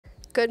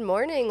Good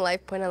morning,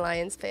 LifePointe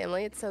Alliance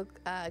family. It's so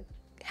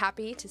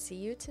happy to see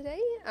you today.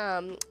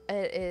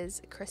 It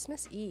is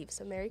Christmas Eve,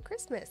 so Merry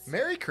Christmas.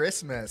 Merry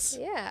Christmas.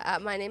 Yeah,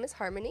 my name is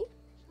Harmony.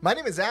 My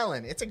name is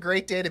Alan. It's a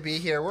great day to be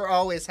here. We're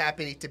always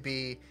happy to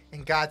be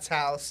in God's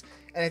house,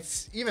 and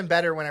it's even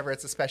better whenever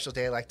it's a special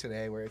day like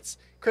today where it's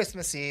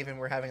Christmas Eve and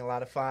we're having a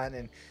lot of fun,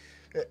 and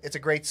it's a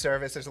great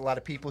service. There's a lot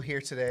of people here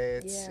today.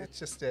 It's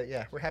just,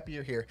 we're happy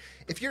you're here.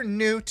 If you're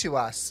new to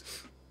us,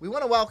 we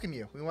want to welcome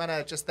you. We want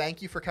to just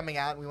thank you for coming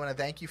out. We want to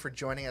thank you for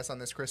joining us on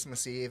this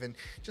Christmas Eve and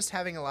just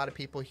having a lot of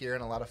people here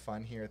and a lot of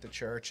fun here at the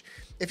church.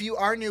 If you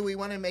are new, we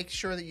want to make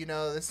sure that you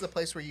know this is a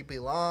place where you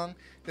belong.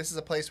 This is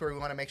a place where we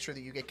want to make sure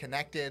that you get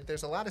connected.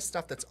 There's a lot of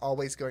stuff that's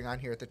always going on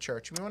here at the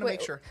church. We want to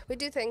make sure. We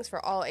do things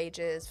for all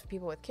ages, for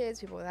people with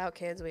kids, people without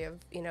kids. We have,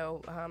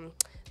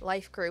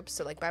 life groups,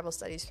 so like Bible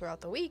studies throughout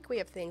the week. We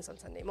have things on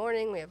Sunday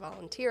morning. We have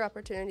volunteer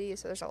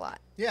opportunities, so there's a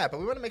lot. Yeah, but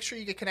we want to make sure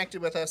you get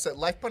connected with us at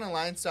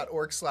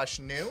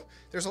lifepointalliance.org/new.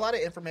 There's a lot of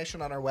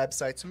information on our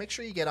website, so make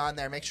sure you get on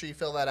there. Make sure you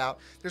fill that out.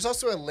 There's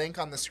also a link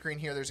on the screen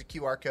here. There's a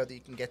QR code that you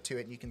can get to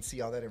it, and you can see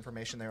all that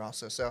information there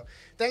also. So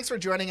thanks for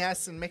joining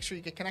us, and make sure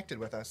you get connected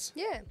with us.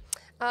 Yeah.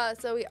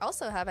 So we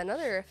also have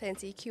another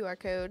fancy QR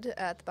code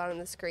at the bottom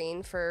of the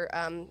screen for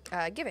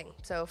giving.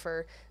 So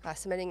for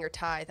submitting your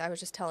tithe. I was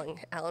just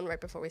telling Alan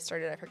right before we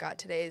started, I forgot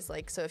today's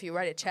so if you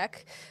write a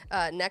check,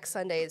 next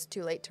Sunday is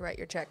too late to write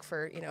your check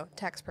for,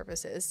 tax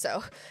purposes.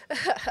 So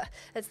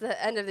it's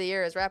the end of the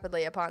year is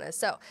rapidly upon us.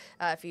 So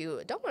if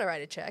you don't want to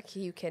write a check,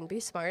 you can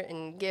be smart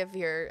and give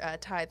your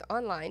tithe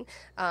online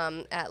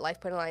at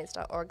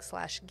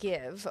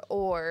lifepointalliance.org/give,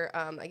 or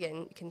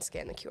again, you can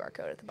scan the QR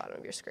code at the bottom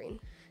of your screen.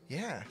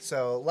 Yeah,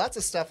 so lots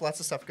of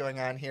stuff going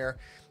on here.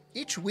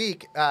 Each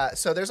week,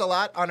 so there's a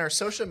lot on our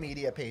social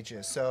media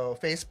pages, so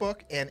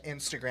Facebook and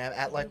Instagram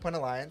at LifePointe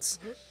Alliance.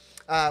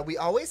 We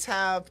always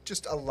have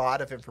just a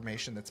lot of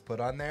information that's put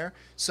on there.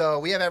 So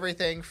we have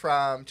everything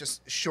from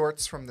just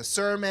shorts from the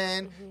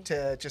sermon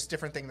to just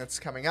different thing that's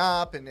coming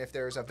up, and if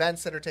there's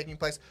events that are taking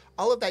place.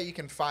 All of that you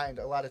can find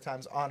a lot of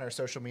times on our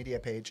social media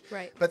page.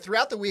 Right. But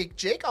throughout the week,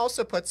 Jake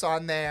also puts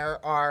on there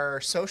our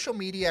social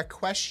media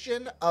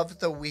question of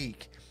the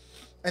week.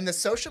 And the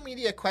social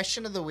media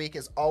question of the week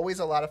is always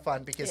a lot of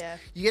fun because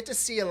you get to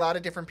see a lot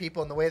of different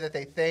people in the way that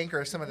they think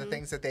or some of the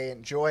things that they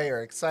enjoy or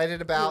are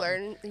excited about.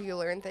 You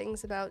learn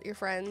things about your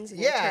friends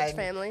and your church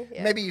family.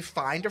 Yeah. Maybe you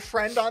find a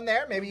friend on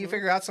there. Maybe you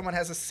figure out someone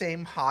has the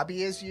same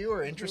hobby as you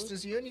or interest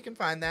as you, and you can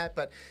find that.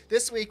 But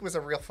this week was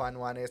a real fun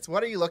one. It's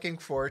what are you looking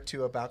forward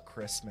to about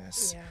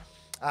Christmas?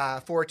 Yeah.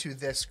 Forward to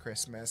this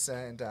Christmas.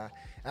 And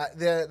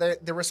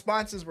the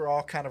responses were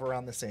all kind of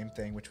around the same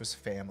thing, which was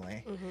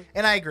family.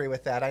 And I agree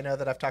with that. I know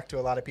that I've talked to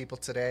a lot of people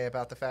today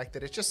about the fact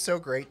that it's just so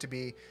great to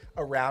be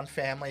around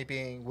family,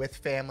 being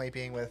with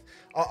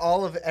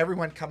all of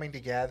everyone coming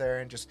together.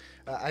 And just,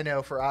 I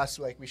know for us,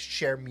 we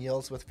share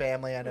meals with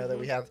family. I know that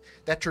we have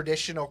that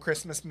traditional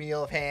Christmas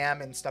meal of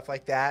ham and stuff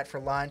like that for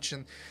lunch.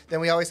 And then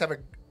we always have a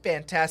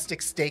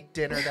fantastic steak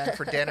dinner then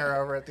for dinner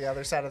over at the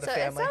other side of the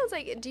family. It sounds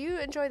like, do you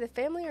enjoy the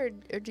family or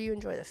do you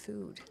enjoy the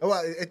food?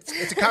 Well,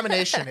 it's a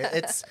combination.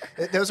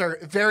 Those are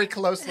very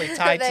closely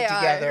tied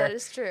together. That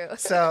is true.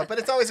 But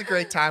it's always a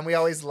great time. We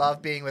always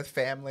love being with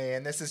family,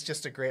 and this is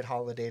just a great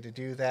holiday to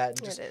do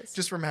that. And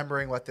just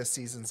remembering what this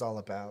season's all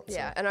about.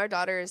 Yeah, and our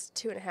daughter is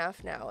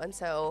 2.5 now, and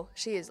so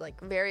she is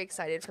very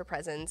excited for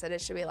presents, and it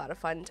should be a lot of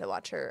fun to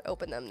watch her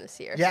open them this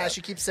year. Yeah,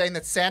 she keeps saying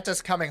that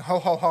Santa's coming. Ho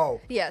ho ho.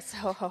 Yes,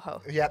 ho ho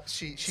ho. Yep,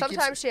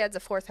 Sometimes she adds a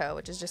fourth ho,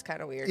 which is just kind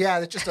of weird.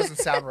 Yeah, that just doesn't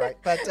sound right.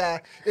 But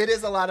it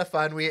is a lot of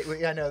fun.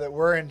 I know that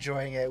we're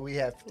enjoying it. We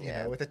have,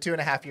 with a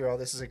 2.5-year-old,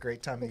 this is a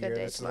great time of year.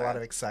 This is a lot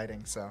of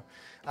exciting. So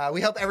we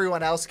hope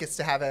everyone else gets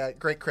to have a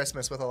great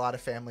Christmas with a lot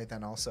of family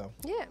then also.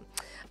 Yeah.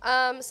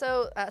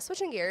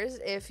 Switching gears,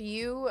 if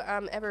you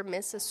ever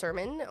miss a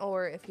sermon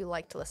or if you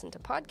like to listen to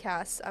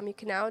podcasts, you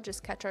can now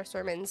just catch our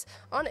sermons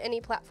on any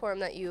platform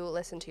that you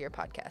listen to your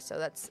podcast. So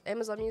that's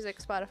Amazon Music,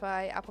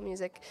 Spotify, Apple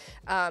Music,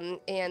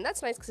 and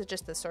that's nice because it's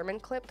just the sermon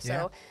clip.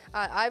 So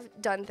I've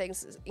done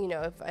things,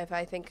 if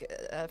I think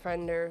a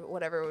friend or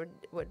whatever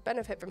would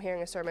benefit from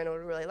hearing a sermon or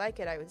would really like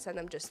it, I would send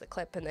them just the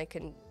clip and they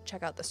can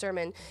check out the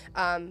sermon.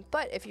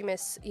 But if you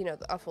miss,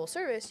 a full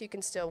service, you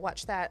can still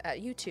watch that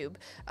at YouTube.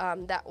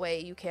 That way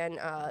you can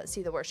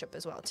see the worship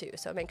as well too.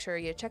 So make sure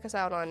you check us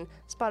out on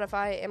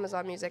Spotify,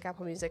 Amazon Music,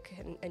 Apple Music,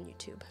 and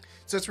YouTube.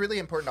 So it's really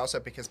important also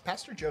because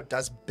Pastor Joe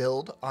does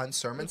build on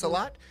sermons a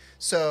lot.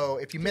 So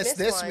if you miss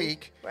this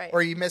week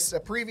or you miss a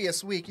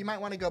previous week, you might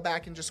want to go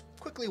back and just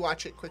quickly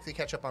watch it, quickly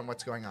catch up on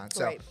what's going on.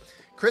 So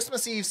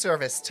Christmas Eve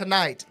service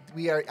tonight.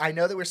 I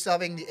know that we're still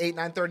having the 8,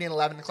 9:30, and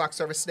 11 o'clock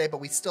service today, but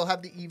we still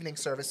have the evening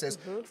services,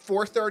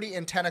 4:30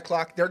 and 10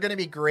 o'clock. They're going to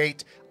be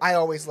great. I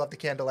always love the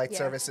candlelight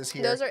services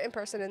here. Those are in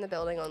person in the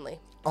building only.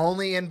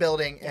 Only in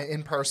building,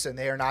 in person.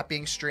 They are not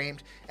being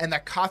streamed. And the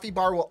coffee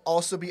bar will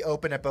also be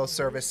open at both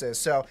services.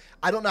 So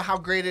I don't know how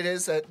great it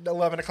is at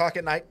 11 o'clock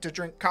at night to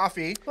drink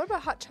coffee. What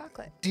about hot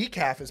chocolate?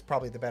 Decaf is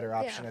probably the better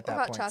option at that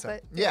point. Hot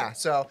chocolate.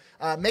 So,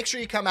 so make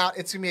sure you come out.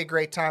 It's going to be a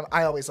great time.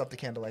 I always love the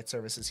candlelight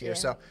services here.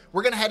 So So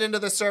we're going to head into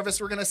the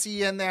service. We're going to see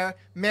you in there.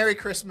 Merry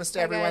Christmas to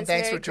Bye, everyone. guys.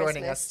 Thanks Merry for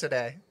joining Christmas. us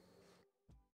today.